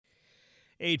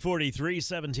8:43,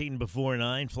 17 before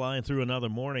 9, flying through another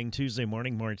morning, Tuesday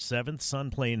morning, March 7th. Sun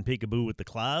playing peekaboo with the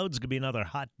clouds. Going to be another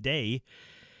hot day.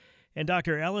 And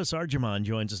Dr. Ellis Arjamand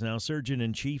joins us now,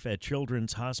 Surgeon-in-Chief at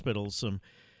Children's Hospital. Some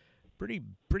pretty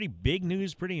big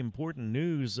news, pretty important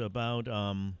news about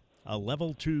a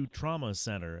Level 2 trauma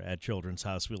center at Children's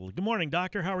Hospital. Good morning,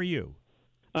 Doctor. How are you?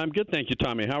 I'm good, thank you,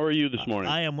 Tommy. How are you this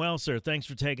morning? I am well, sir. Thanks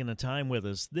for taking the time with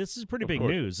us. This is pretty big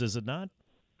news, is it not?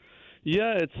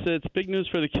 Yeah, it's big news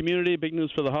for the community, big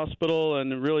news for the hospital,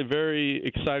 and really very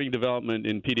exciting development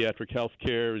in pediatric health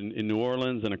care in New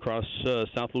Orleans and across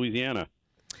South Louisiana.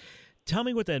 Tell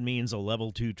me what that means, a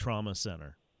Level 2 trauma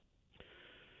center.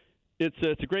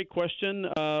 It's a great question.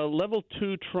 Level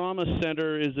 2 Trauma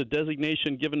Center is a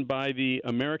designation given by the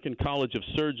American College of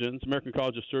Surgeons. American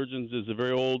College of Surgeons is a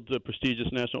very old, prestigious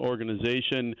national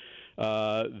organization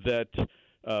that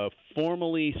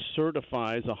formally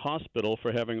certifies a hospital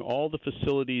for having all the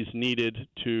facilities needed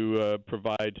to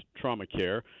provide trauma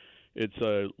care. It's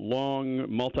a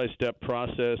long, multi-step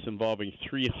process involving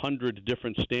 300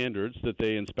 different standards that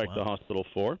they inspect the hospital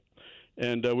for.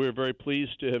 And we're very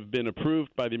pleased to have been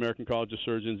approved by the American College of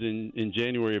Surgeons in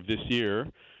January of this year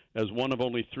as one of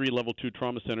only 3 Level 2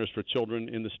 trauma centers for children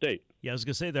in the state. Yeah, I was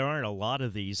going to say there aren't a lot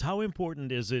of these. How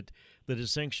important is it, the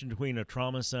distinction between a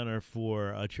trauma center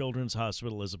for a children's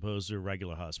hospital as opposed to a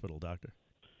regular hospital, Doctor?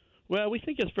 Well, we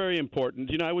think it's very important.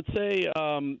 You know, I would say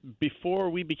before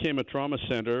we became a trauma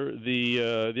center,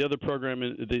 the other program,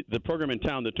 the program in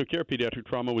town that took care of pediatric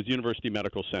trauma was University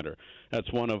Medical Center.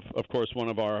 That's one of course, one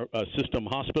of our system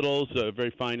hospitals, a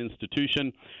very fine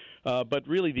institution. But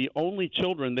really, the only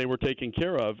children they were taking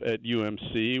care of at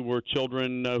UMC were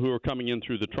children who were coming in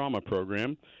through the trauma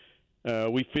program.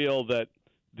 We feel that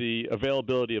the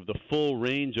availability of the full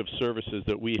range of services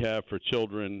that we have for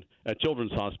children at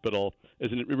Children's Hospital is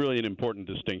really an important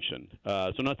distinction.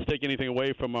 So not to take anything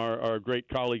away from our great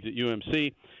colleagues at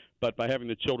UMC, but by having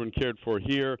the children cared for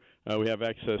here, we have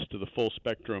access to the full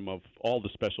spectrum of all the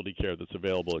specialty care that's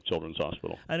available at Children's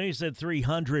Hospital. I know you said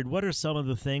 300. What are some of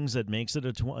the things that makes it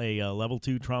a Level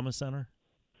 2 trauma center?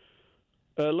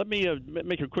 Let me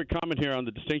make a quick comment here on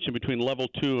the distinction between Level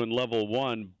 2 and Level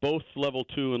 1. Both Level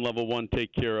 2 and Level 1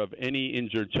 take care of any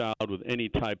injured child with any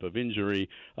type of injury.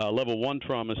 Level 1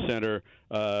 Trauma Center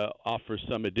offers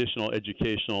some additional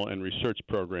educational and research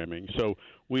programming. So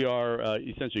we are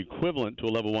essentially equivalent to a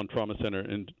Level 1 Trauma Center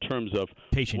in terms of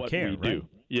patient what care, we do. right?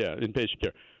 Yeah, in patient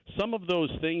care. Some of those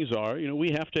things are,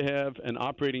 we have to have an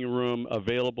operating room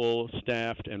available,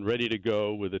 staffed, and ready to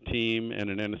go with a team and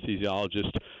an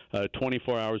anesthesiologist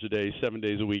 24 hours a day, 7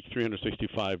 days a week,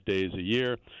 365 days a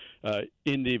year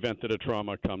in the event that a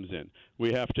trauma comes in.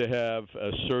 We have to have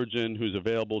a surgeon who's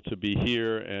available to be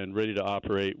here and ready to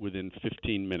operate within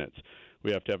 15 minutes.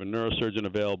 We have to have a neurosurgeon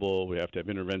available. We have to have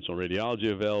interventional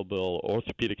radiology available,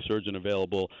 orthopedic surgeon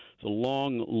available. It's a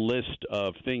long list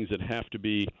of things that have to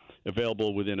be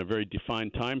available within a very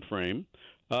defined time frame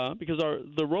because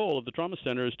the role of the trauma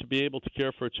center is to be able to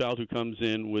care for a child who comes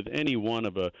in with any one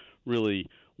of a really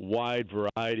wide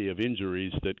variety of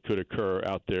injuries that could occur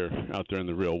out there in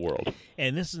the real world.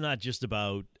 And this is not just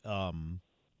about,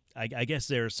 I guess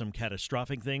there are some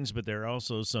catastrophic things, but there are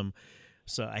also some,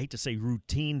 so I hate to say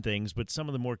routine things, but some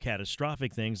of the more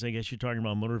catastrophic things, I guess you're talking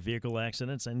about motor vehicle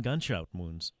accidents and gunshot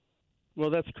wounds. Well,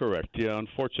 that's correct. Yeah,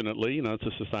 unfortunately, it's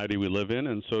a society we live in,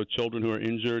 and so children who are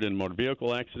injured in motor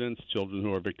vehicle accidents, children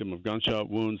who are victim of gunshot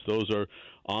wounds, those are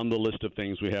on the list of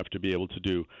things we have to be able to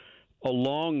do,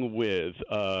 along with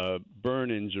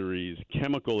burn injuries,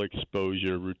 chemical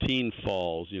exposure, routine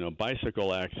falls,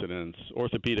 bicycle accidents,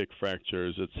 orthopedic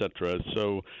fractures, etc.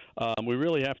 So we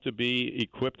really have to be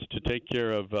equipped to take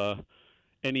care of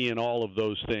any and all of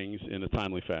those things in a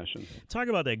timely fashion. Talk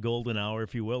about that golden hour,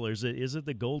 if you will. Is it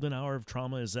the golden hour of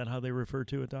trauma? Is that how they refer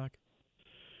to it, Doc?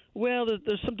 Well,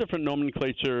 there's some different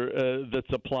nomenclature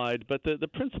that's applied, but the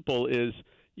principle is,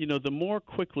 the more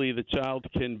quickly the child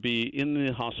can be in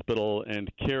the hospital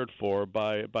and cared for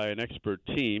by an expert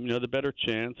team, the better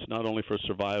chance not only for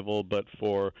survival but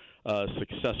for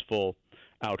successful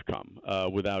outcome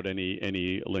without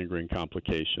any lingering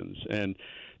complications. And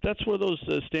that's where those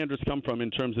standards come from in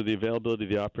terms of the availability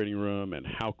of the operating room and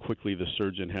how quickly the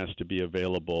surgeon has to be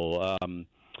available.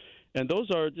 And those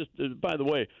are just, by the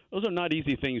way, those are not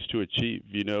easy things to achieve.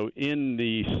 In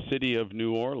the city of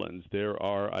New Orleans, there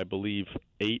are, I believe,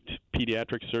 8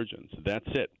 pediatric surgeons. That's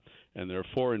it. And there are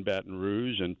 4 in Baton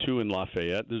Rouge and 2 in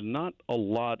Lafayette. There's not a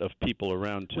lot of people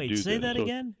around to do this. Wait, say that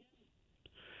again?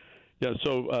 Yeah,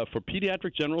 so for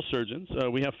pediatric general surgeons,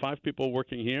 we have 5 people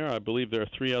working here. I believe there are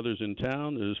 3 others in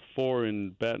town. There's 4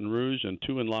 in Baton Rouge and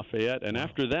 2 in Lafayette. And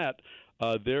after that,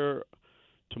 there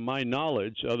to my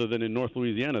knowledge, other than in North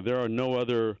Louisiana, there are no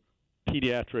other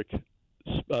pediatric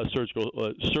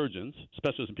surgical surgeons,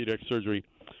 specialists in pediatric surgery,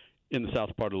 in the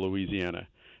south part of Louisiana.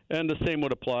 And the same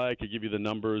would apply. I could give you the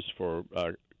numbers for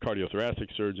cardiothoracic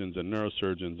surgeons and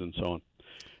neurosurgeons and so on.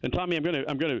 And Tommy, I'm going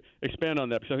to expand on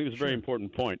that because I think it's a very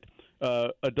important point.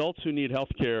 Adults who need health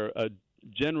care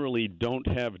generally don't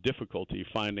have difficulty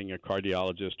finding a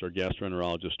cardiologist or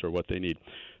gastroenterologist or what they need.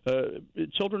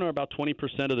 Children are about 20%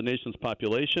 of the nation's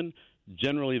population.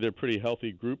 Generally, they're a pretty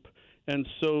healthy group. And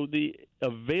so the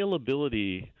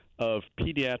availability of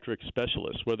pediatric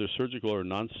specialists, whether surgical or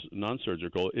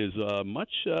non-surgical, is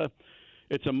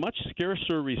it's a much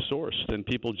scarcer resource than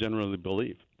people generally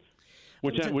believe.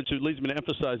 Which leads me to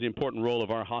emphasize the important role of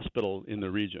our hospital in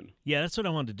the region. Yeah, that's what I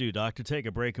wanted to do, Doctor. Take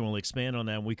a break, and we'll expand on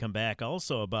that when we come back.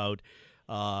 Also about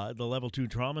the Level 2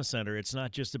 Trauma Center. It's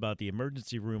not just about the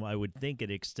emergency room. I would think it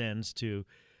extends to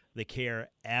the care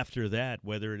after that,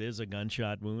 whether it is a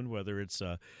gunshot wound, whether it's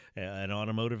an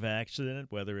automotive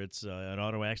accident, whether it's an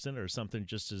auto accident or something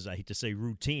just as, I hate to say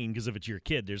routine, because if it's your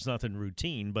kid, there's nothing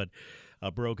routine, but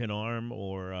a broken arm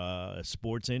or a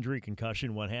sports injury,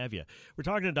 concussion, what have you. We're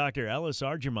talking to Dr. Ellis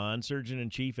Arjemand,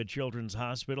 Surgeon-in-Chief at Children's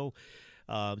Hospital.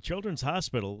 Children's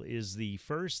Hospital is the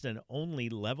first and only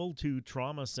Level 2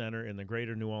 trauma center in the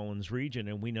greater New Orleans region,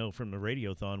 and we know from the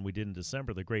Radiothon we did in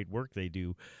December the great work they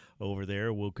do over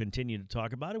there. We'll continue to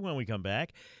talk about it when we come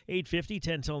back. 8:50,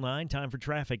 10 till 9, time for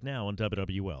traffic now on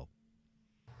WWL.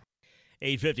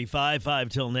 8:55, 5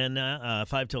 till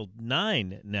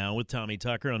 9 now with Tommy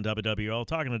Tucker on WWL,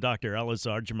 talking to Dr. Ellis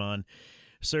Arjemand,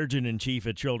 Surgeon-in-Chief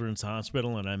at Children's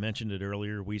Hospital, and I mentioned it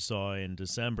earlier. We saw in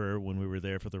December when we were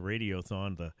there for the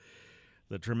Radiothon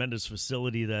the tremendous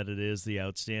facility that it is, the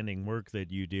outstanding work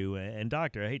that you do. And,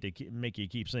 Doctor, I hate to make you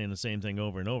keep saying the same thing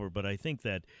over and over, but I think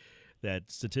that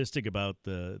statistic about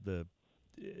the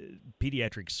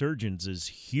pediatric surgeons is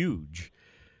huge.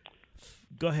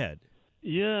 Go ahead.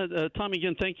 Yeah, Tommy,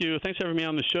 again, thank you. Thanks for having me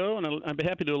on the show, and I'd be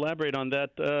happy to elaborate on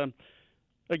that.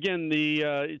 Again,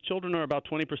 the children are about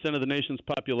 20% of the nation's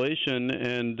population,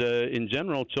 and in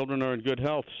general, children are in good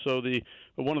health. So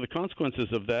one of the consequences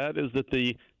of that is that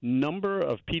the number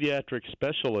of pediatric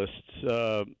specialists,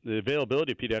 the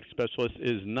availability of pediatric specialists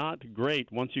is not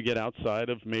great once you get outside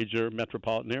of major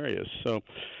metropolitan areas. So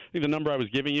I think the number I was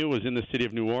giving you was in the city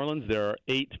of New Orleans. There are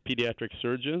 8 pediatric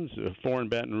surgeons, 4 in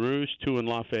Baton Rouge, 2 in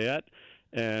Lafayette,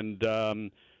 and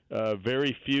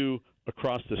very few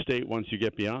across the state once you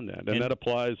get beyond that. And that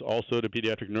applies also to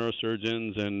pediatric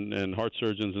neurosurgeons and heart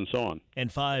surgeons and so on.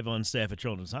 And 5 on staff at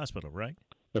Children's Hospital, right?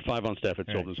 There are 5 on staff at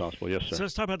Children's Hospital, yes, sir. So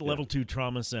let's talk about the Level 2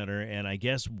 Trauma Center, and I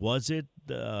guess was it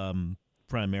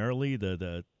primarily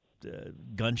the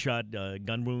gunshot,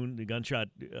 gun wound, gunshot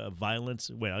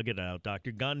violence? Wait, I'll get it out,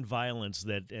 Doctor. Gun violence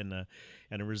that and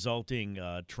a resulting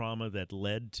trauma that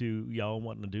led to y'all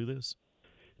wanting to do this?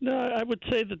 No, I would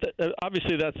say that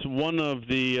obviously that's one of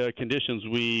the conditions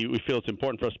we feel it's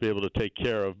important for us to be able to take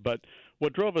care of. But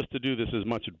what drove us to do this is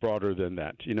much broader than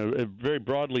that. You know, very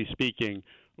broadly speaking,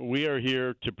 we are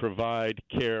here to provide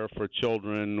care for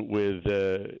children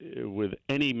with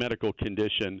any medical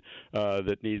condition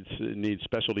that needs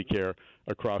specialty care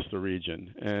across the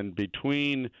region. And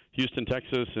between Houston,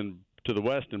 Texas, and to the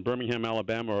west, and Birmingham,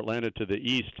 Alabama, or Atlanta to the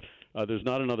east, there's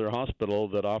not another hospital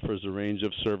that offers a range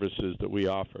of services that we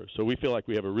offer. So we feel like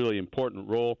we have a really important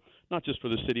role, not just for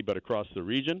the city, but across the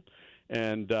region.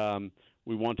 And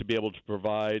we want to be able to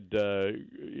provide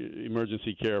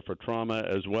emergency care for trauma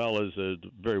as well as a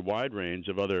very wide range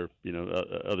of other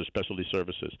specialty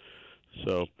services.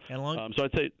 So, so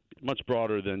I'd say much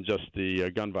broader than just the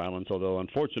gun violence, although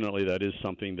unfortunately that is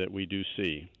something that we do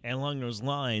see. And along those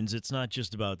lines, it's not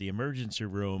just about the emergency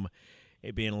room,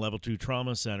 it being a Level 2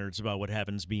 trauma center, it's about what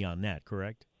happens beyond that,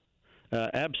 correct?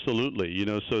 Absolutely. You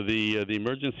know, so the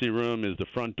emergency room is the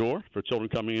front door for children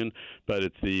coming in, but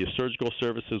it's the surgical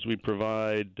services we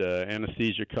provide,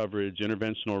 anesthesia coverage,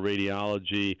 interventional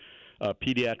radiology,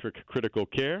 pediatric critical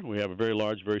care. We have a very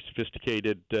large, very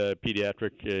sophisticated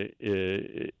pediatric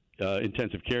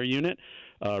intensive care unit.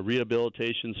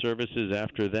 Rehabilitation services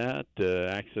after that,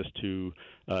 access to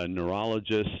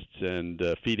neurologists and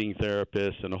feeding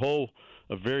therapists, and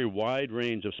a very wide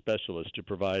range of specialists to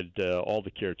provide all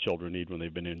the care children need when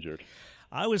they've been injured.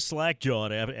 I was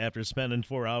slack-jawed after spending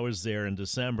 4 hours there in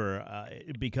December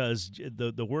because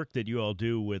the work that you all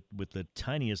do with the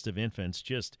tiniest of infants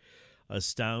just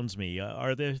astounds me.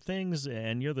 Are there things,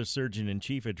 and you're the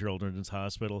surgeon-in-chief at Children's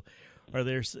Hospital, are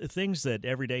there things that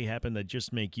every day happen that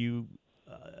just make you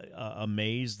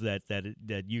amazed that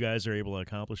you guys are able to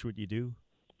accomplish what you do?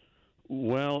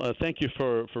 Well, thank you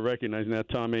for recognizing that,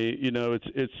 Tommy. You know,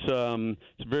 it's a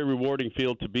very rewarding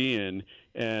field to be in,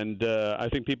 and I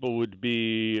think people would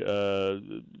be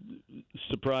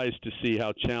surprised to see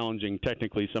how challenging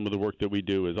technically some of the work that we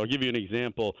do is. I'll give you an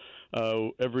example.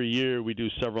 Every year we do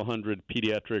several hundred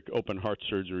pediatric open heart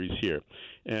surgeries here,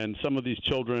 and some of these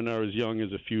children are as young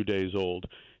as a few days old.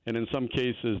 And in some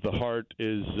cases, the heart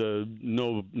is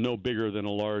no bigger than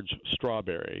a large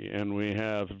strawberry. And we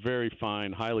have very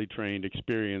fine, highly trained,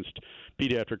 experienced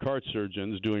pediatric heart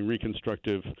surgeons doing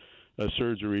reconstructive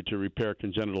surgery to repair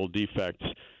congenital defects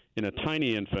in a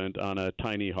tiny infant on a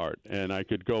tiny heart. And I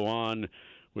could go on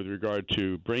with regard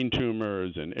to brain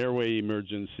tumors and airway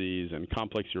emergencies and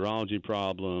complex urology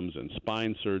problems and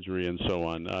spine surgery and so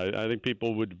on. I think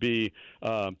people would be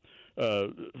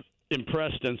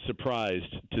impressed and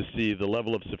surprised to see the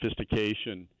level of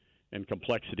sophistication and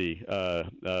complexity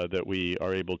that we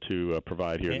are able to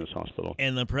provide here in this hospital.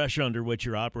 And the pressure under which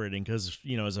you're operating, because,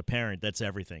 you know, as a parent, that's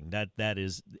everything. That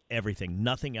is everything.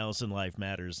 Nothing else in life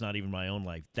matters, not even my own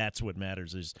life. That's what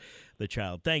matters is the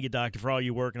child. Thank you, Doctor, for all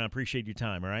your work, and I appreciate your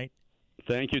time, all right?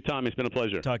 Thank you, Tom. It's been a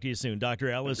pleasure. Talk to you soon. Dr.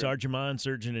 Ellis Arjemand,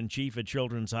 Surgeon-in-Chief at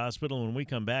Children's Hospital. When we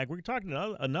come back, we're talking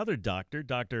to another doctor,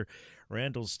 Dr.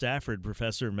 Randall Stafford,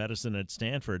 professor of medicine at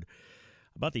Stanford,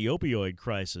 about the opioid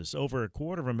crisis. Over a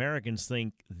quarter of Americans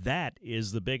think that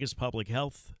is the biggest public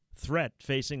health threat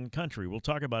facing the country. We'll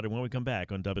talk about it when we come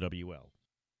back on WWL.